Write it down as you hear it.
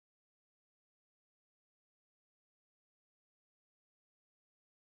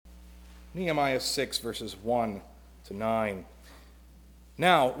Nehemiah 6, verses 1 to 9.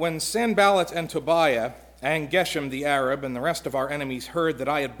 Now, when Sanballat and Tobiah and Geshem the Arab and the rest of our enemies heard that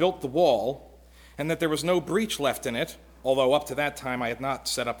I had built the wall and that there was no breach left in it, although up to that time I had not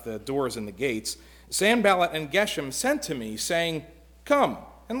set up the doors and the gates, Sanballat and Geshem sent to me, saying, "Come,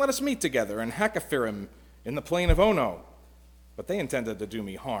 and let us meet together in Hakkephirim in the plain of Ono." But they intended to do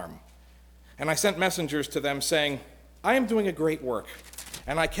me harm. And I sent messengers to them, saying, "I am doing a great work,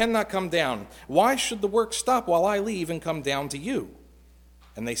 and I cannot come down. Why should the work stop while I leave and come down to you?"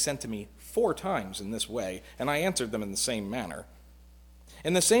 And they sent to me 4 times in this way, and I answered them in the same manner.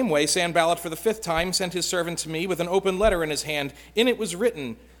 In the same way, Sanballat for the 5th time sent his servant to me with an open letter in his hand. In it was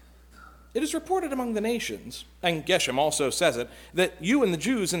written, "It is reported among the nations," and Geshem also says it, "that you and the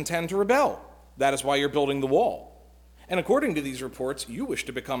Jews intend to rebel. That is why you're building the wall. And according to these reports, you wish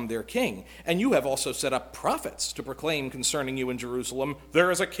to become their king, and you have also set up prophets to proclaim concerning you in Jerusalem, 'There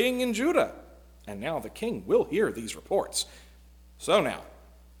is a king in Judah.' And now the king will hear these reports. So now,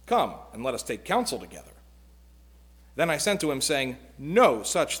 come and let us take counsel together." Then I sent to him, saying, "No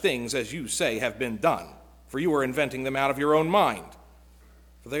such things as you say have been done, for you are inventing them out of your own mind."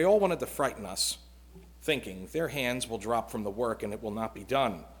 For they all wanted to frighten us, thinking, "Their hands will drop from the work and it will not be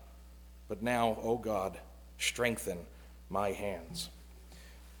done." But now, O God, strengthen my hands.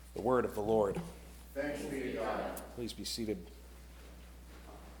 The word of the Lord. Thanks be to God. Please be seated.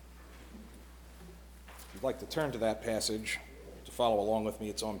 If you'd like to turn to that passage to follow along with me,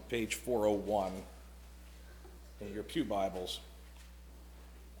 it's on page 401 in your pew Bibles.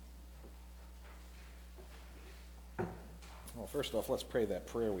 Well, first off, let's pray that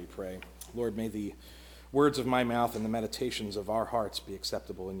prayer we pray. Lord, may the words of my mouth and the meditations of our hearts be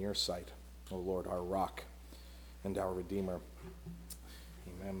acceptable in your sight, O Lord, our rock and our Redeemer.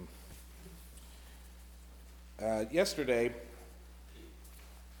 Amen. Yesterday,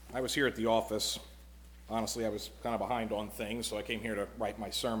 I was here at the office. Honestly, I was kind of behind on things, so I came here to write my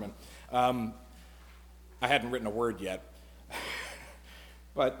sermon. I hadn't written a word yet,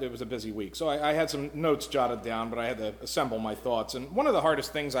 but it was a busy week. So I had some notes jotted down, but I had to assemble my thoughts. And one of the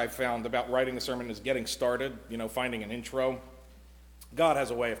hardest things I've found about writing a sermon is getting started, finding an intro. God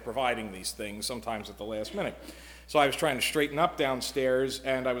has a way of providing these things, sometimes at the last minute. So I was trying to straighten up downstairs,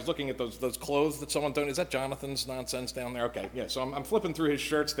 and I was looking at those clothes that someone donated. Is that Jonathan's nonsense down there? Okay, yeah, so I'm flipping through his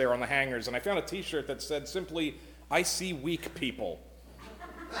shirts there on the hangers, and I found a T-shirt that said simply, "I see weak people."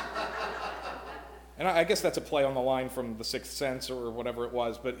 And I guess that's a play on the line from The Sixth Sense or whatever it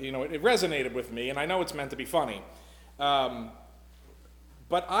was, but it resonated with me, and I know it's meant to be funny. But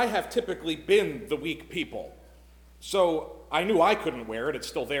I have typically been the weak people. So I knew I couldn't wear it. It's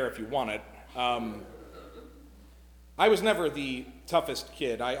still there if you want it. I was never the toughest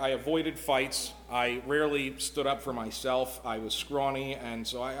kid. I avoided fights. I rarely stood up for myself. I was scrawny, and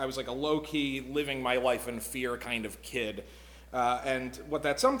so I was like a low-key, living my life in fear kind of kid. And what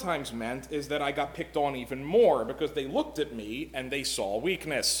that sometimes meant is that I got picked on even more because they looked at me and they saw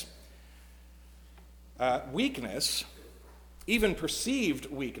weakness. Weakness, even perceived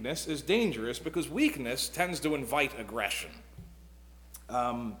weakness, is dangerous because weakness tends to invite aggression.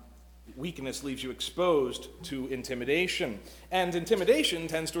 Weakness leaves you exposed to intimidation, and intimidation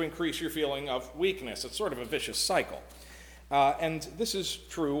tends to increase your feeling of weakness. It's sort of a vicious cycle. And this is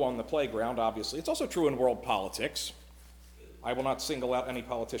true on the playground, obviously. It's also true in world politics. I will not single out any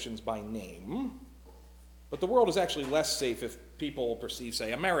politicians by name, but the world is actually less safe if people perceive,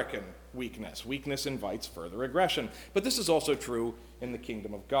 say, American weakness. Weakness invites further aggression. But this is also true in the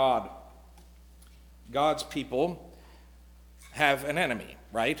kingdom of God. God's people have an enemy,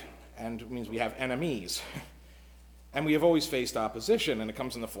 right? And it means we have enemies. And we have always faced opposition, and it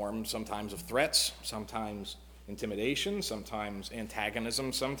comes in the form sometimes of threats, sometimes intimidation, sometimes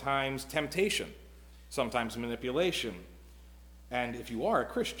antagonism, sometimes temptation, sometimes manipulation. And if you are a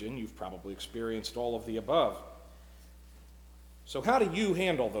Christian, you've probably experienced all of the above. So how do you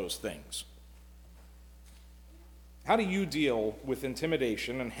handle those things? How do you deal with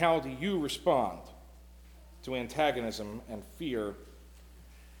intimidation, and how do you respond to antagonism and fear?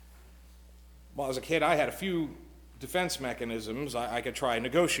 Well, as a kid, I had a few defense mechanisms. I could try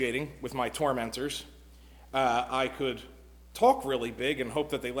negotiating with my tormentors. I could talk really big and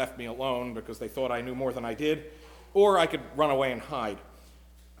hope that they left me alone because they thought I knew more than I did. Or I could run away and hide.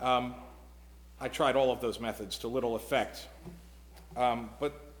 I tried all of those methods to little effect.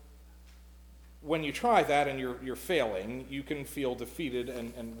 But when you try that and you're failing, you can feel defeated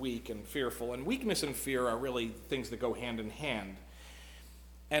and weak and fearful. And weakness and fear are really things that go hand in hand.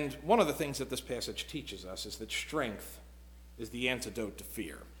 And one of the things that this passage teaches us is that strength is the antidote to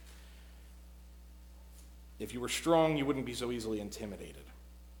fear. If you were strong, you wouldn't be so easily intimidated.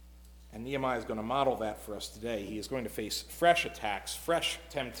 And Nehemiah is going to model that for us today. He is going to face fresh attacks, fresh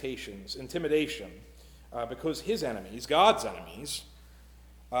temptations, intimidation, because his enemies, God's enemies,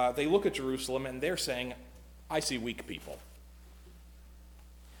 they look at Jerusalem and they're saying, I see weak people.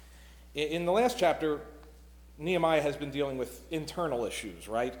 In the last chapter, Nehemiah has been dealing with internal issues,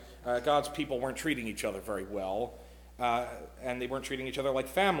 right? God's people weren't treating each other very well, and they weren't treating each other like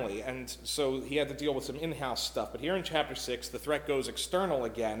family, and so he had to deal with some in-house stuff. But here in chapter 6, the threat goes external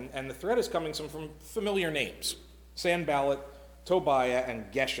again, and the threat is coming from familiar names. Sanballat, Tobiah,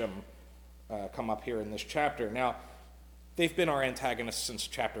 and Geshem come up here in this chapter. Now, they've been our antagonists since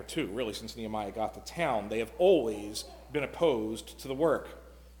chapter 2, really since Nehemiah got to town. They have always been opposed to the work.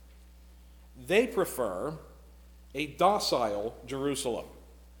 They prefer a docile Jerusalem.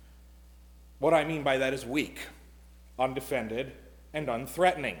 What I mean by that is weak, undefended, and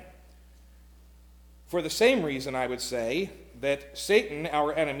unthreatening. For the same reason, I would say that Satan,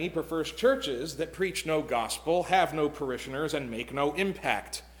 our enemy, prefers churches that preach no gospel, have no parishioners, and make no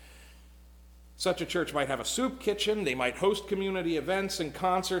impact. Such a church might have a soup kitchen, they might host community events and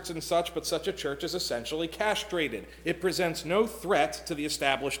concerts and such, but such a church is essentially castrated. It presents no threat to the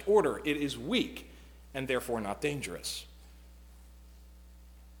established order. It is weak, and therefore not dangerous.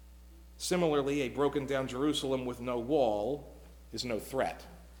 Similarly, a broken down Jerusalem with no wall is no threat,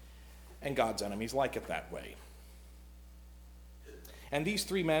 and God's enemies like it that way. And these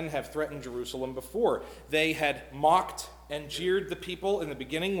three men have threatened Jerusalem before. They had mocked and jeered the people in the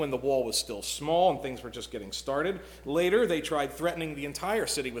beginning when the wall was still small and things were just getting started. Later, they tried threatening the entire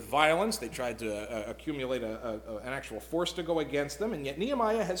city with violence. They tried to accumulate an actual force to go against them, and yet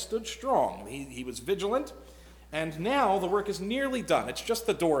Nehemiah has stood strong. He was vigilant, and now the work is nearly done. It's just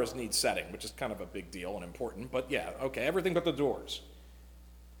the doors need setting, which is kind of a big deal and important, but yeah, okay, everything but the doors.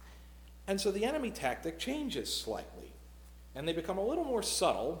 And so the enemy tactic changes slightly, and they become a little more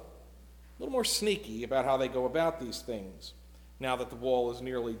subtle, a little more sneaky about how they go about these things. Now that the wall is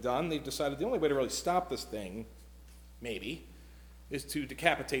nearly done, they've decided the only way to really stop this thing, maybe, is to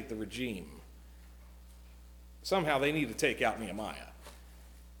decapitate the regime. Somehow they need to take out Nehemiah.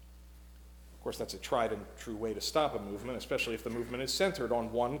 Of course, that's a tried and true way to stop a movement, especially if the movement is centered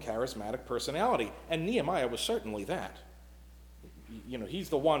on one charismatic personality. And Nehemiah was certainly that. You know, he's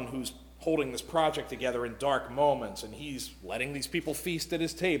the one who's holding this project together in dark moments, and he's letting these people feast at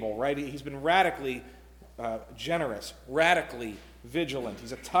his table, right? He's been radically generous, radically vigilant.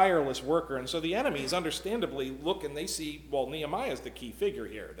 He's a tireless worker, and so the enemies understandably look and they see, well, Nehemiah's the key figure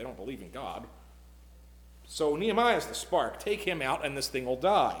here. They don't believe in God. So Nehemiah's the spark. Take him out and this thing will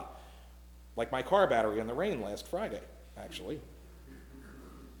die. Like my car battery in the rain last Friday, actually.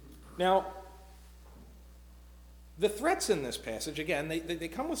 Now, the threats in this passage, again, they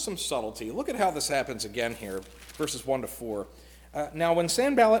come with some subtlety. Look at how this happens again here, verses 1 to 4. Now when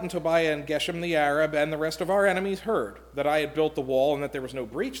Sanballat and Tobiah and Geshem the Arab and the rest of our enemies heard that I had built the wall and that there was no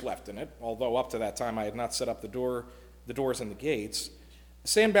breach left in it, although up to that time I had not set up the doors and the gates,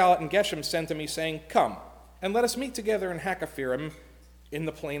 Sanballat and Geshem sent to me, saying, Come, and let us meet together in Hakkephirim in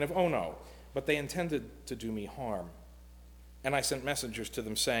the plain of Ono. But they intended to do me harm. And I sent messengers to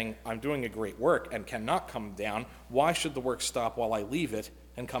them saying, I'm doing a great work and cannot come down. Why should the work stop while I leave it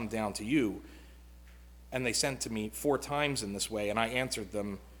and come down to you? And they sent to me 4 times in this way, and I answered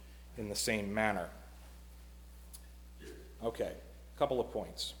them in the same manner. Okay, a couple of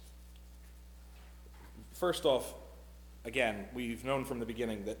points. First off, again, we've known from the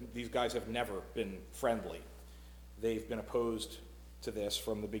beginning that these guys have never been friendly. They've been opposed to this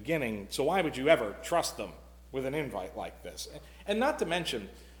from the beginning, so why would you ever trust them with an invite like this? And not to mention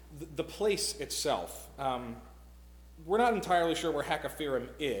the place itself. We're not entirely sure where Hakkephirim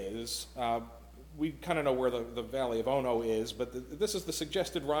is. We kind of know where the Valley of Ono is, but this is the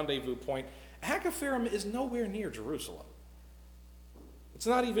suggested rendezvous point. Hakkephirim is nowhere near Jerusalem. It's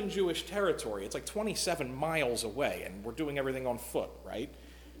not even Jewish territory. It's like 27 miles away, and we're doing everything on foot, right?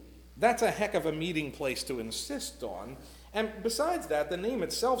 That's a heck of a meeting place to insist on. And besides that, the name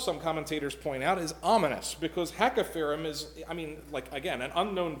itself, some commentators point out, is ominous, because Hakkephirim is, again, an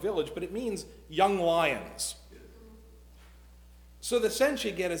unknown village, but it means young lions. So the sense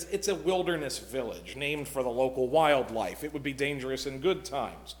you get is it's a wilderness village named for the local wildlife. It would be dangerous in good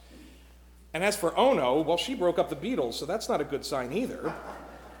times. And as for Ono, well, she broke up the Beatles, so that's not a good sign either.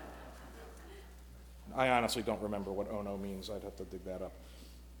 I honestly don't remember what Ono means. I'd have to dig that up.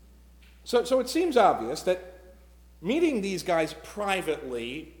 So it seems obvious that meeting these guys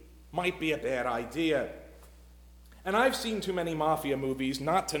privately might be a bad idea. And I've seen too many mafia movies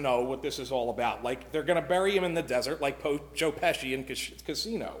not to know what this is all about. Like, they're going to bury him in the desert like Joe Pesci in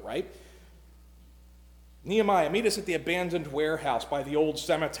Casino, right? Nehemiah, meet us at the abandoned warehouse by the old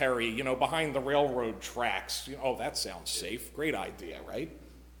cemetery, behind the railroad tracks. Oh, that sounds safe. Great idea, right?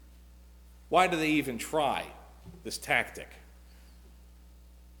 Why do they even try this tactic?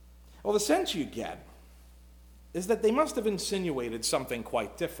 Well, the sense you get is that they must have insinuated something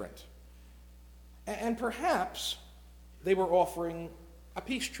quite different. And perhaps they were offering a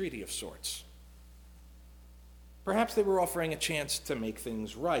peace treaty of sorts. Perhaps they were offering a chance to make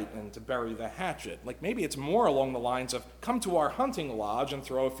things right and to bury the hatchet. Like maybe it's more along the lines of, come to our hunting lodge and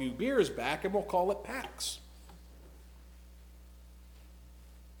throw a few beers back and we'll call it Pax.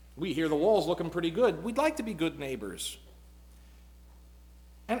 We hear the wall's looking pretty good. We'd like to be good neighbors.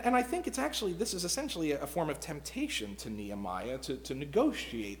 And I think this is essentially a form of temptation to Nehemiah to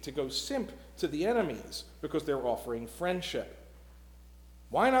negotiate, to go simp to the enemies because they're offering friendship.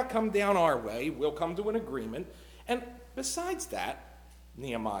 Why not come down our way? We'll come to an agreement. And besides that,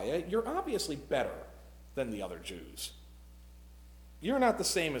 Nehemiah, you're obviously better than the other Jews. You're not the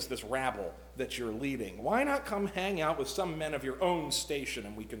same as this rabble that you're leading. Why not come hang out with some men of your own station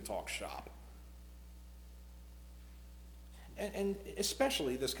and we can talk shop? And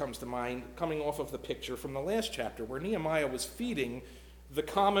especially this comes to mind coming off of the picture from the last chapter where Nehemiah was feeding the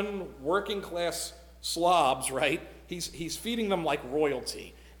common working class slobs, right? He's feeding them like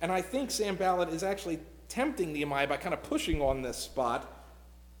royalty. And I think Sanballat is actually tempting Nehemiah by kind of pushing on this spot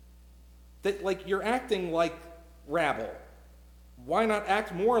that, like, you're acting like rabble. Why not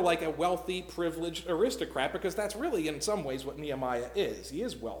act more like a wealthy, privileged aristocrat? Because that's really, in some ways, what Nehemiah is. He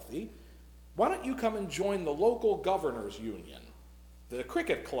is wealthy. Why don't you come and join the local governors' union, the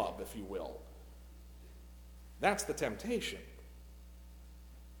cricket club, if you will? That's the temptation.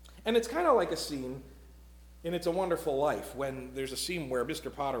 And it's kind of like a scene in It's a Wonderful Life when there's a scene where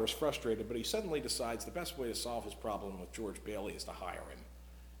Mr. Potter is frustrated, but he suddenly decides the best way to solve his problem with George Bailey is to hire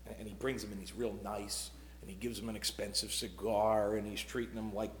him. And he brings him and he's real nice, and he gives him an expensive cigar, and he's treating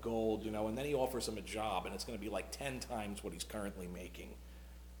him like gold, and then he offers him a job, and it's going to be like 10 times what he's currently making.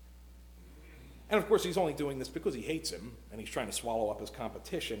 And of course, he's only doing this because he hates him, and he's trying to swallow up his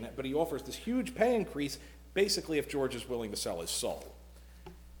competition, but he offers this huge pay increase, basically if George is willing to sell his soul.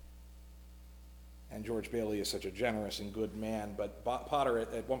 And George Bailey is such a generous and good man, but Potter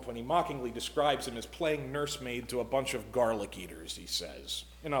at one point, he mockingly describes him as playing nursemaid to a bunch of garlic eaters, he says.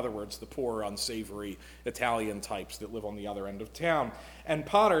 In other words, the poor, unsavory Italian types that live on the other end of town. And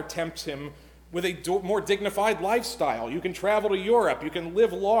Potter tempts him with a more dignified lifestyle. You can travel to Europe, you can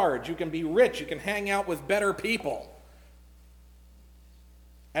live large, you can be rich, you can hang out with better people.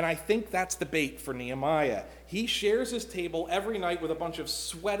 And I think that's the bait for Nehemiah. He shares his table every night with a bunch of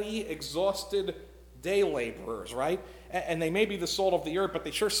sweaty, exhausted day laborers, right? And they may be the salt of the earth, but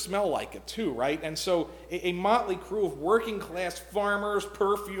they sure smell like it too, right? And so a motley crew of working class farmers,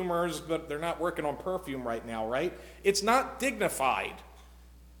 perfumers, but they're not working on perfume right now, right? It's not dignified.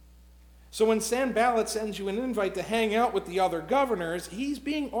 So when Sanballat sends you an invite to hang out with the other governors, he's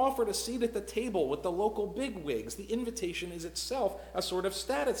being offered a seat at the table with the local bigwigs. The invitation is itself a sort of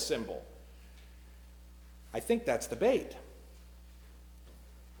status symbol. I think that's the bait.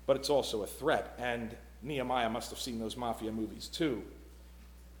 But it's also a threat, and Nehemiah must have seen those mafia movies too.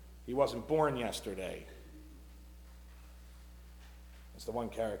 He wasn't born yesterday. As the one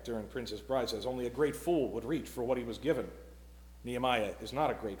character in Princess Bride says, only a great fool would reach for what he was given. Nehemiah is not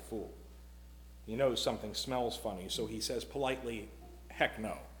a great fool. He knows something smells funny, so he says politely, heck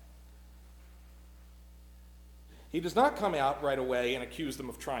no. He does not come out right away and accuse them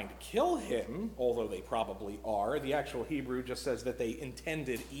of trying to kill him, although they probably are. The actual Hebrew just says that they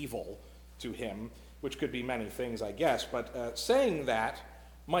intended evil to him, which could be many things, I guess. But saying that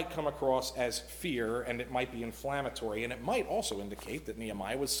might come across as fear, and it might be inflammatory, and it might also indicate that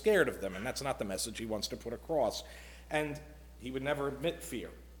Nehemiah was scared of them, and that's not the message he wants to put across. And he would never admit fear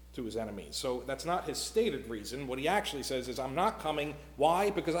to his enemies. So that's not his stated reason. What he actually says is, I'm not coming.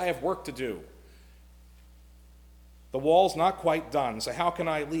 Why? Because I have work to do. The wall's not quite done, so how can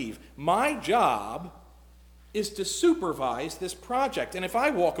I leave? My job is to supervise this project, and if I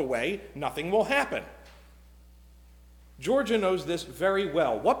walk away, nothing will happen. Georgia knows this very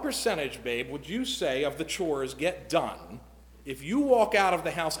well. What percentage, babe, would you say of the chores get done if you walk out of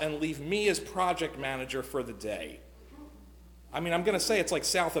the house and leave me as project manager for the day? I mean, I'm going to say it's like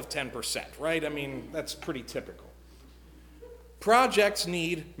south of 10%, right? I mean, that's pretty typical. Projects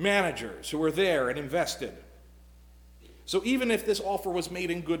need managers who are there and invested. So even if this offer was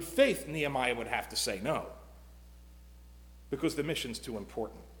made in good faith, Nehemiah would have to say no, because the mission's too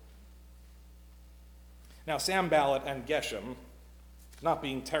important. Now, Sanballat and Geshem, not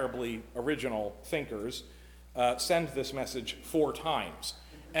being terribly original thinkers, send this message 4 times.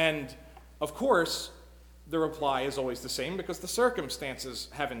 And, of course, the reply is always the same because the circumstances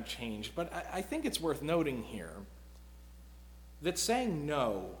haven't changed. But I think it's worth noting here that saying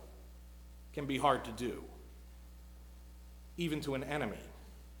no can be hard to do, even to an enemy.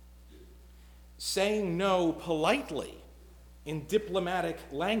 Saying no politely in diplomatic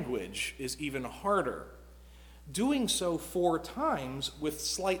language is even harder. Doing so 4 times with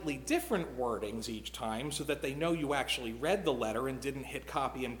slightly different wordings each time so that they know you actually read the letter and didn't hit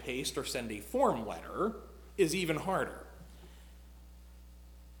copy and paste or send a form letter is even harder.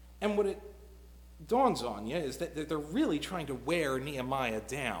 And what it dawns on you is that they're really trying to wear Nehemiah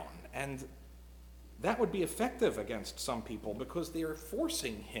down. And that would be effective against some people because they are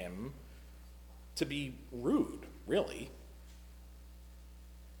forcing him to be rude, really.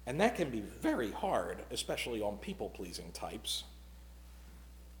 And that can be very hard, especially on people-pleasing types.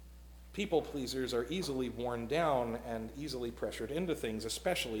 People pleasers are easily worn down and easily pressured into things,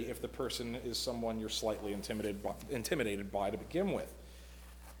 especially if the person is someone you're slightly intimidated by to begin with.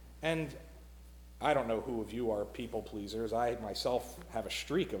 And I don't know who of you are people pleasers. I myself have a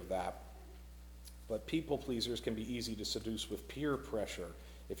streak of that. But people pleasers can be easy to seduce with peer pressure.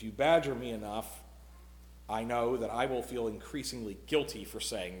 If you badger me enough, I know that I will feel increasingly guilty for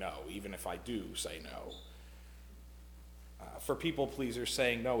saying no, even if I do say no. For people pleasers,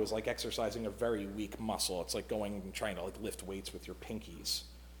 saying no is like exercising a very weak muscle. It's like going and trying to lift weights with your pinkies.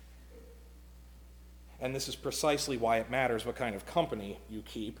 And this is precisely why it matters what kind of company you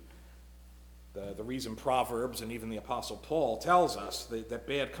keep. The reason Proverbs and even the Apostle Paul tells us that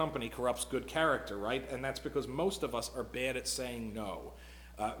bad company corrupts good character, right? And that's because most of us are bad at saying no.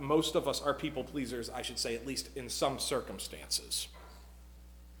 Most of us are people pleasers, I should say, at least in some circumstances.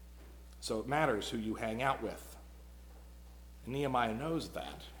 So it matters who you hang out with. And Nehemiah knows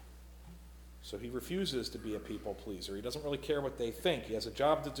that. So he refuses to be a people pleaser. He doesn't really care what they think. He has a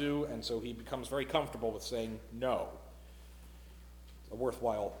job to do, and so he becomes very comfortable with saying no. A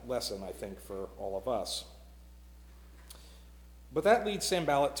worthwhile lesson, I think, for all of us. But that leads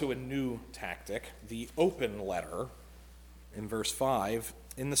Sanballat to a new tactic, the open letter, in verse 5.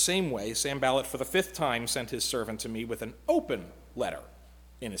 In the same way, Sanballat for the 5th time sent his servant to me with an open letter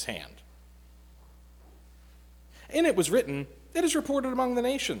in his hand. In it was written, "It is reported among the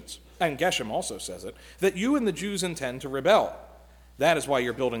nations," and Geshem also says it, "that you and the Jews intend to rebel. That is why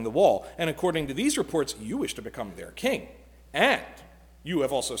you're building the wall. And according to these reports, you wish to become their king. And you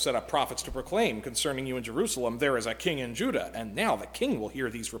have also set up prophets to proclaim concerning you in Jerusalem, there is a king in Judah, and now the king will hear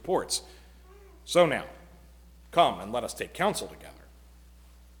these reports. So now, come and let us take counsel together."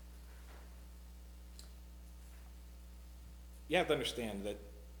 You have to understand that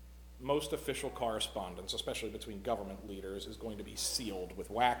most official correspondence, especially between government leaders, is going to be sealed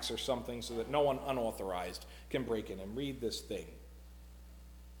with wax or something so that no one unauthorized can break in and read this thing.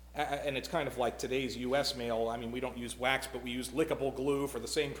 And it's kind of like today's U.S. mail. I mean, we don't use wax, but we use lickable glue for the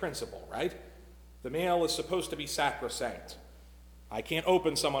same principle, right? The mail is supposed to be sacrosanct. I can't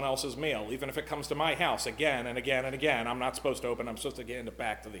open someone else's mail, even if it comes to my house again and again and again. I'm not supposed to open. I'm supposed to hand it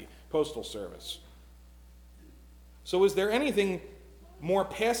back to the postal service. So is there anything more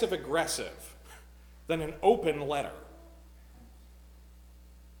passive-aggressive than an open letter?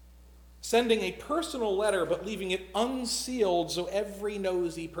 Sending a personal letter but leaving it unsealed so every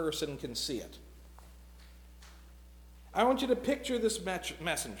nosy person can see it. I want you to picture this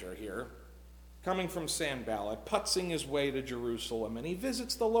messenger here, coming from Sanballat, putzing his way to Jerusalem, and he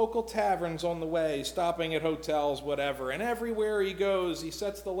visits the local taverns on the way, stopping at hotels, whatever, and everywhere he goes, he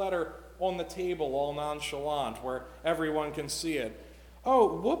sets the letter on the table, all nonchalant, where everyone can see it.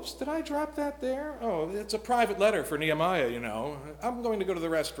 Oh, whoops, did I drop that there? Oh, it's a private letter for Nehemiah, you know. I'm going to go to the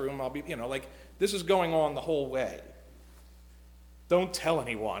restroom. I'll be, this is going on the whole way. Don't tell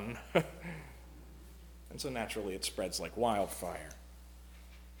anyone. And so naturally it spreads like wildfire.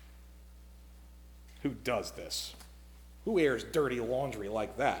 Who does this? Who airs dirty laundry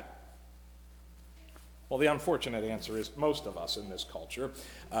like that? Well, the unfortunate answer is most of us in this culture.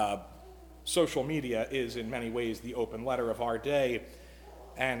 Social media is in many ways the open letter of our day,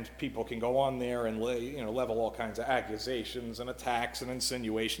 and people can go on there and level all kinds of accusations and attacks and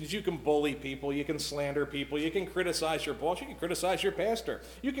insinuations. You can bully people, you can slander people, you can criticize your boss, you can criticize your pastor,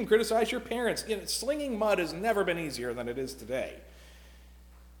 you can criticize your parents. Slinging mud has never been easier than it is today.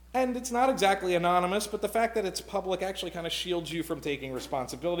 And it's not exactly anonymous, but the fact that it's public actually kind of shields you from taking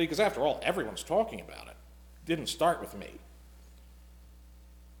responsibility, because after all, everyone's talking about it. It didn't start with me.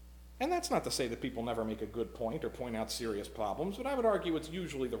 And that's not to say that people never make a good point or point out serious problems, but I would argue it's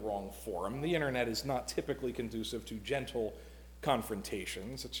usually the wrong forum. The internet is not typically conducive to gentle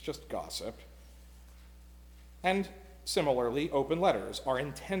confrontations. It's just gossip. And similarly, open letters are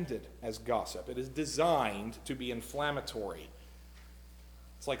intended as gossip. It is designed to be inflammatory.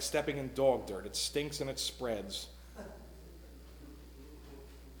 It's like stepping in dog dirt. It stinks and it spreads.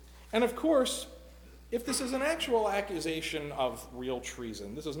 And of course, if this is an actual accusation of real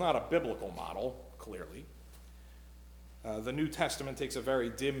treason, this is not a biblical model, clearly. The New Testament takes a very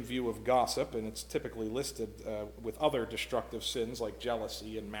dim view of gossip, and it's typically listed with other destructive sins like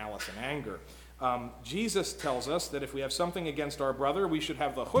jealousy and malice and anger. Jesus tells us that if we have something against our brother, we should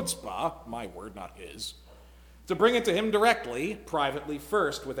have the chutzpah, my word, not his, to bring it to him directly, privately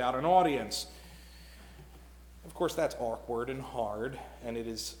first, without an audience. Of course, that's awkward and hard, and it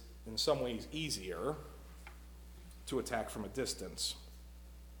is in some ways easier to attack from a distance,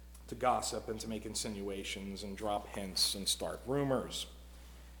 to gossip and to make insinuations and drop hints and start rumors,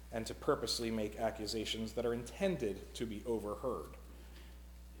 and to purposely make accusations that are intended to be overheard.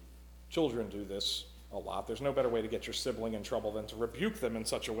 Children do this a lot. There's no better way to get your sibling in trouble than to rebuke them in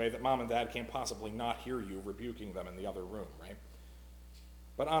such a way that mom and dad can't possibly not hear you rebuking them in the other room, right?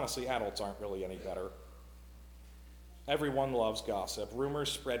 But honestly, adults aren't really any better. Everyone loves gossip.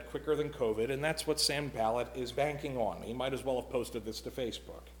 Rumors spread quicker than COVID, and that's what Sanballat is banking on. He might as well have posted this to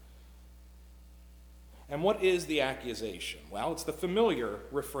Facebook. And what is the accusation? Well, it's the familiar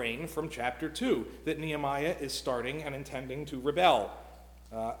refrain from chapter 2 that Nehemiah is starting and intending to rebel,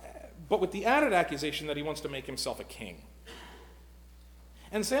 but with the added accusation that he wants to make himself a king.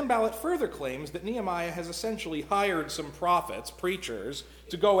 And Sanballat further claims that Nehemiah has essentially hired some prophets, preachers,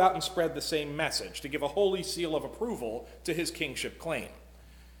 to go out and spread the same message, to give a holy seal of approval to his kingship claim.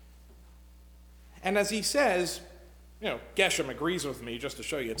 And as he says, Geshem agrees with me, just to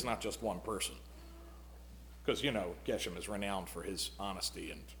show you it's not just one person. Because, Geshem is renowned for his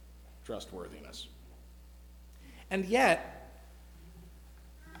honesty and trustworthiness. And yet,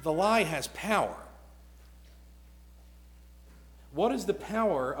 the lie has power. What is the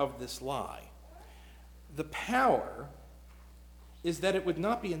power of this lie? The power is that it would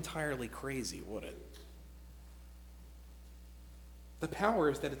not be entirely crazy, would it? The power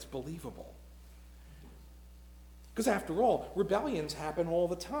is that it's believable. Because after all, rebellions happen all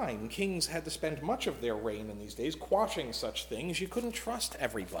the time. Kings had to spend much of their reign in these days quashing such things. You couldn't trust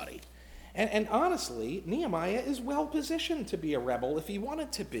everybody. And honestly, Nehemiah is well positioned to be a rebel if he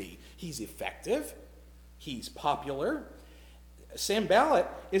wanted to be. He's effective. He's popular. Sanballat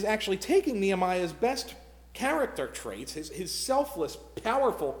is actually taking Nehemiah's best character traits, his selfless,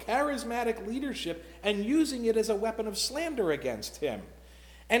 powerful, charismatic leadership, and using it as a weapon of slander against him.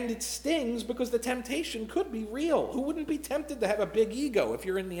 And it stings because the temptation could be real. Who wouldn't be tempted to have a big ego if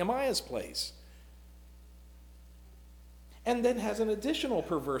you're in Nehemiah's place? And then has an additional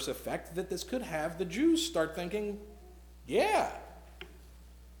perverse effect that this could have the Jews start thinking, yeah,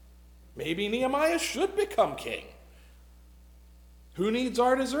 maybe Nehemiah should become king. Who needs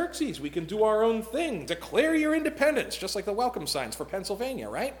Artaxerxes? We can do our own thing. Declare your independence, just like the welcome signs for Pennsylvania,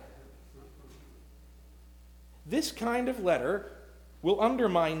 right? This kind of letter will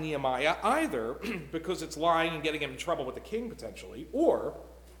undermine Nehemiah either because it's lying and getting him in trouble with the king potentially, or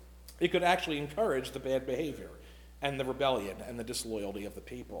it could actually encourage the bad behavior and the rebellion and the disloyalty of the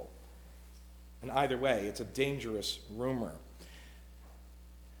people. And either way, it's a dangerous rumor.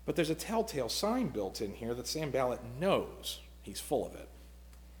 But there's a telltale sign built in here that Sanballat knows he's full of it.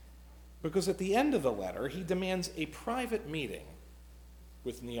 Because at the end of the letter, he demands a private meeting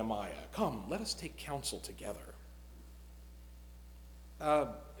with Nehemiah. Come, let us take counsel together.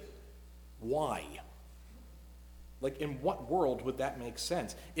 Why? Like, in what world would that make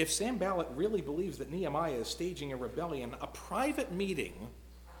sense? If Sanballat really believes that Nehemiah is staging a rebellion, a private meeting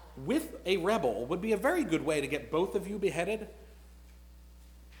with a rebel would be a very good way to get both of you beheaded.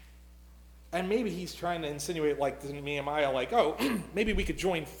 And maybe he's trying to insinuate, like, to Nehemiah, like, oh, maybe we could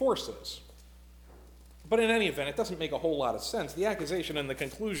join forces. But in any event, it doesn't make a whole lot of sense. The accusation and the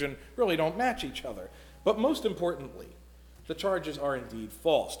conclusion really don't match each other. But most importantly, the charges are indeed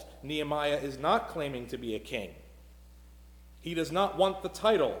false. Nehemiah is not claiming to be a king. He does not want the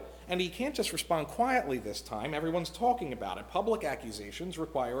title. And he can't just respond quietly this time. Everyone's talking about it. Public accusations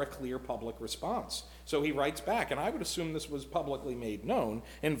require a clear public response. So he writes back, and I would assume this was publicly made known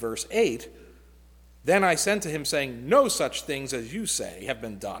in verse 8. Then I sent to him saying, no such things as you say have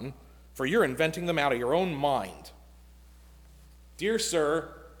been done, for you're inventing them out of your own mind. Dear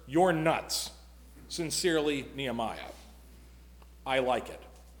sir, you're nuts. Sincerely, Nehemiah. I like it.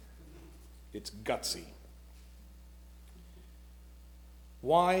 It's gutsy.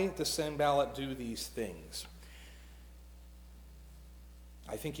 Why does Sanballat do these things?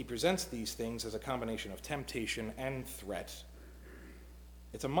 I think he presents these things as a combination of temptation and threat.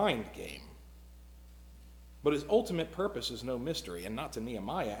 It's a mind game. But his ultimate purpose is no mystery, and not to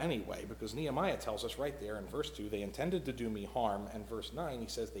Nehemiah anyway, because Nehemiah tells us right there in verse 2, they intended to do me harm, and verse 9, he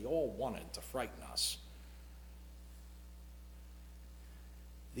says they all wanted to frighten us.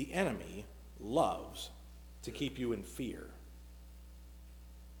 The enemy loves to keep you in fear.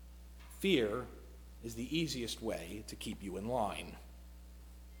 Fear is the easiest way to keep you in line.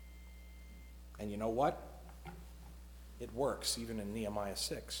 And you know what? It works even in Nehemiah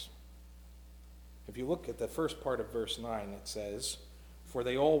 6. If you look at the first part of verse 9, it says, "For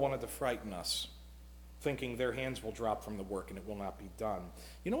they all wanted to frighten us, thinking their hands will drop from the work and it will not be done."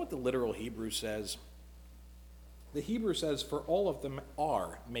 You know what the literal Hebrew says? The Hebrew says, "For all of them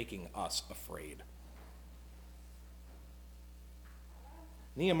are making us afraid."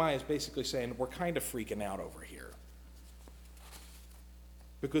 Nehemiah is basically saying, we're kind of freaking out over here.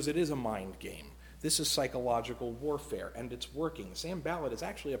 Because it is a mind game. This is psychological warfare, and it's working. Sanballat is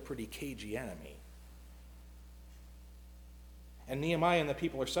actually a pretty cagey enemy. And Nehemiah and the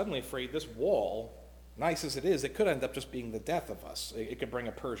people are suddenly afraid this wall, nice as it is, it could end up just being the death of us. It could bring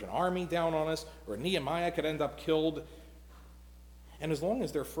a Persian army down on us, or Nehemiah could end up killed. And as long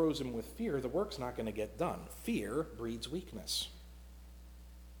as they're frozen with fear, the work's not going to get done. Fear breeds weakness.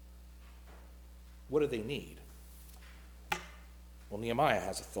 What do they need? Well, Nehemiah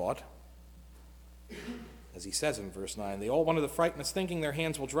has a thought. As he says in verse 9, they all wanted to frighten us, thinking their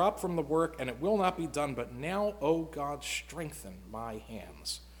hands will drop from the work and it will not be done. But now, O God, strengthen my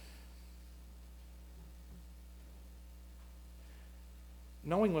hands.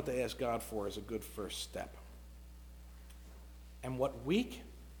 Knowing what to ask God for is a good first step. And what weak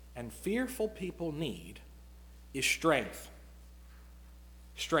and fearful people need is strength.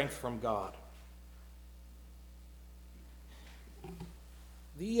 Strength from God.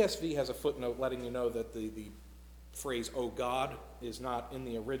 The ESV has a footnote letting you know that the phrase, "O God," is not in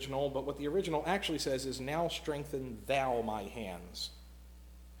the original, but what the original actually says is, "Now strengthen thou my hands."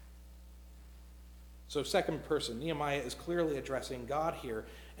 So second person, Nehemiah is clearly addressing God here,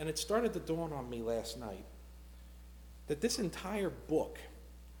 and it started to dawn on me last night that this entire book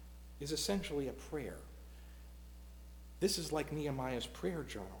is essentially a prayer. This is like Nehemiah's prayer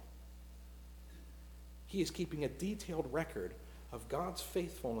journal. He is keeping a detailed record of God's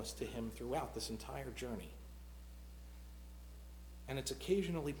faithfulness to him throughout this entire journey. And it's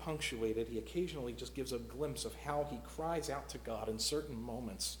occasionally punctuated. He occasionally just gives a glimpse of how he cries out to God in certain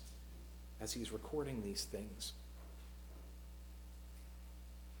moments as he's recording these things.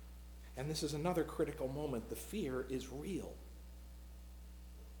 And this is another critical moment. The fear is real.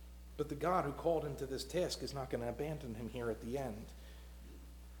 But the God who called him to this task is not going to abandon him here at the end.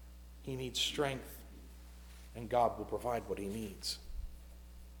 He needs strength. And God will provide what he needs.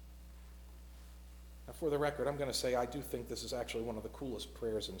 Now, for the record, I'm going to say I do think this is actually one of the coolest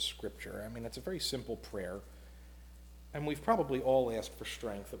prayers in Scripture. I mean, it's a very simple prayer. And we've probably all asked for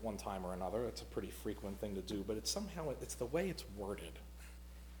strength at one time or another. It's a pretty frequent thing to do. But it's the way it's worded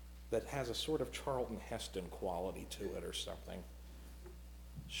that has a sort of Charlton Heston quality to it or something.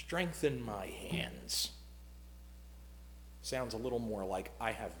 Strengthen my hands. Sounds a little more like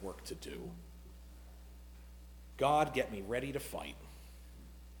I have work to do. God, get me ready to fight.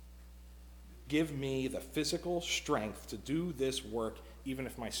 Give me the physical strength to do this work, even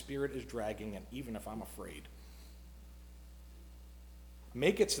if my spirit is dragging and even if I'm afraid.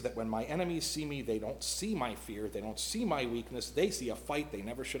 Make it so that when my enemies see me, they don't see my fear, they don't see my weakness, they see a fight they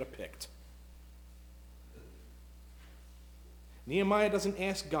never should have picked. Nehemiah doesn't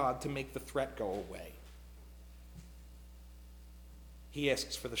ask God to make the threat go away. He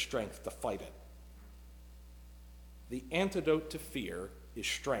asks for the strength to fight it. The antidote to fear is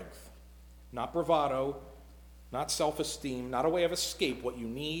strength, not bravado, not self-esteem, not a way of escape. What you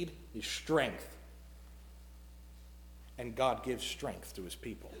need is strength. And God gives strength to his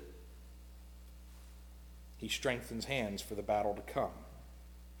people. He strengthens hands for the battle to come.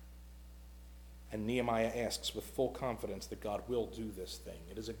 And Nehemiah asks with full confidence that God will do this thing.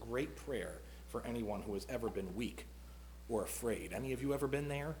 It is a great prayer for anyone who has ever been weak or afraid. Any of you ever been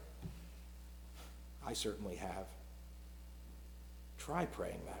there? I certainly have. Try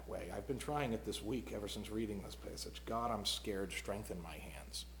praying that way. I've been trying it this week ever since reading this passage. God, I'm scared. Strengthen my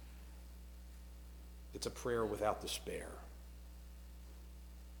hands. It's a prayer without despair.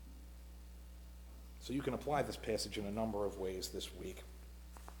 So you can apply this passage in a number of ways this week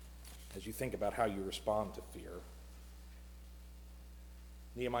as you think about how you respond to fear.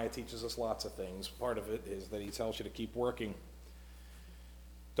 Nehemiah teaches us lots of things. Part of it is that he tells you to keep working.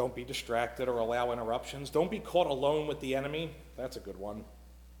 Don't be distracted or allow interruptions. Don't be caught alone with the enemy. That's a good one.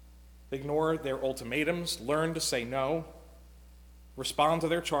 Ignore their ultimatums. Learn to say no. Respond to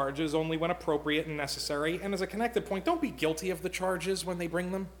their charges only when appropriate and necessary. And as a connected point, don't be guilty of the charges when they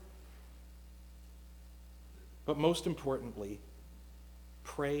bring them. But most importantly,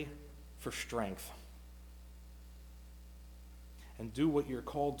 pray for strength. And do what you're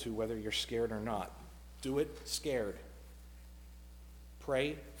called to, whether you're scared or not. Do it scared.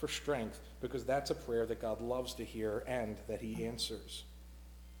 Pray for strength, because that's a prayer that God loves to hear and that he answers.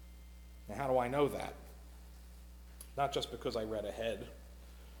 Now, how do I know that? Not just because I read ahead.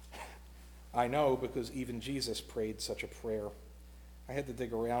 I know because even Jesus prayed such a prayer. I had to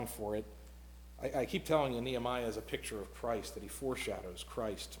dig around for it. I keep telling you, Nehemiah is a picture of Christ, that he foreshadows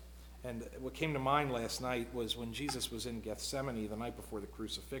Christ. And what came to mind last night was when Jesus was in Gethsemane the night before the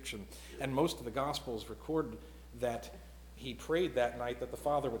crucifixion. And most of the Gospels record that he prayed that night that the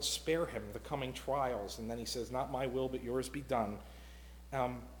Father would spare him the coming trials. And then he says, "Not my will, but yours be done."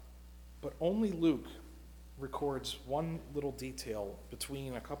 But only Luke records one little detail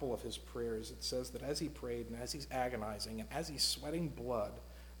between a couple of his prayers. It says that as he prayed and as he's agonizing and as he's sweating blood,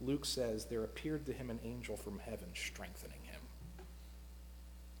 Luke says there appeared to him an angel from heaven strengthening him.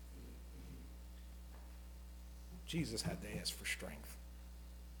 Jesus had to ask for strength.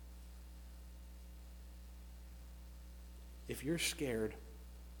 If you're scared,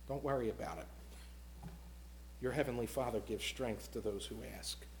 don't worry about it. Your heavenly Father gives strength to those who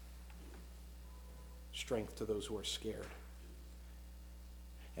ask. Strength to those who are scared.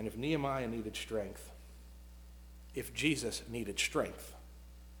 And if Nehemiah needed strength, if Jesus needed strength,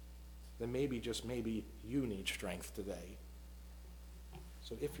 then maybe, just maybe, you need strength today.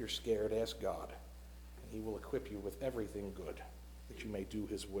 So if you're scared, ask God, and he will equip you with everything good, that you may do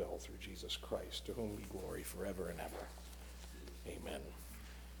his will through Jesus Christ, to whom be glory forever and ever. Amen.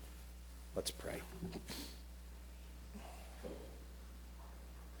 Let's pray.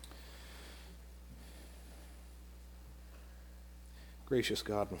 Gracious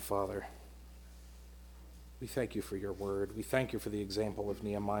God and Father, we thank you for your word. We thank you for the example of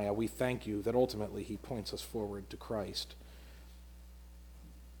Nehemiah. We thank you that ultimately he points us forward to Christ.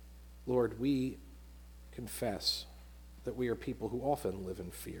 Lord, we confess that we are people who often live in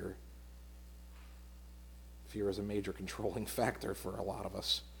fear. Fear is a major controlling factor for a lot of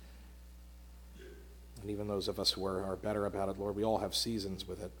us. And even those of us who are better about it, Lord, we all have seasons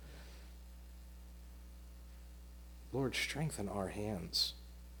with it. Lord, strengthen our hands.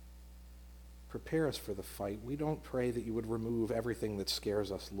 Prepare us for the fight. We don't pray that you would remove everything that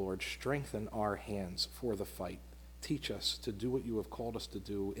scares us, Lord. Strengthen our hands for the fight. Teach us to do what you have called us to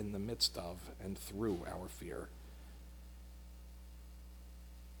do in the midst of and through our fear.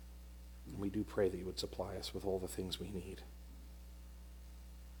 And we do pray that you would supply us with all the things we need.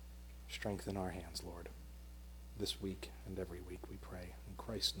 Strengthen our hands, Lord, this week and every week, we pray. In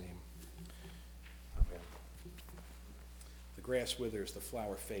Christ's name, amen. The grass withers, the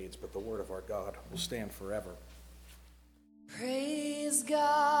flower fades, but the word of our God will stand forever. Praise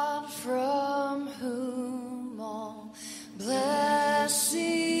God from whom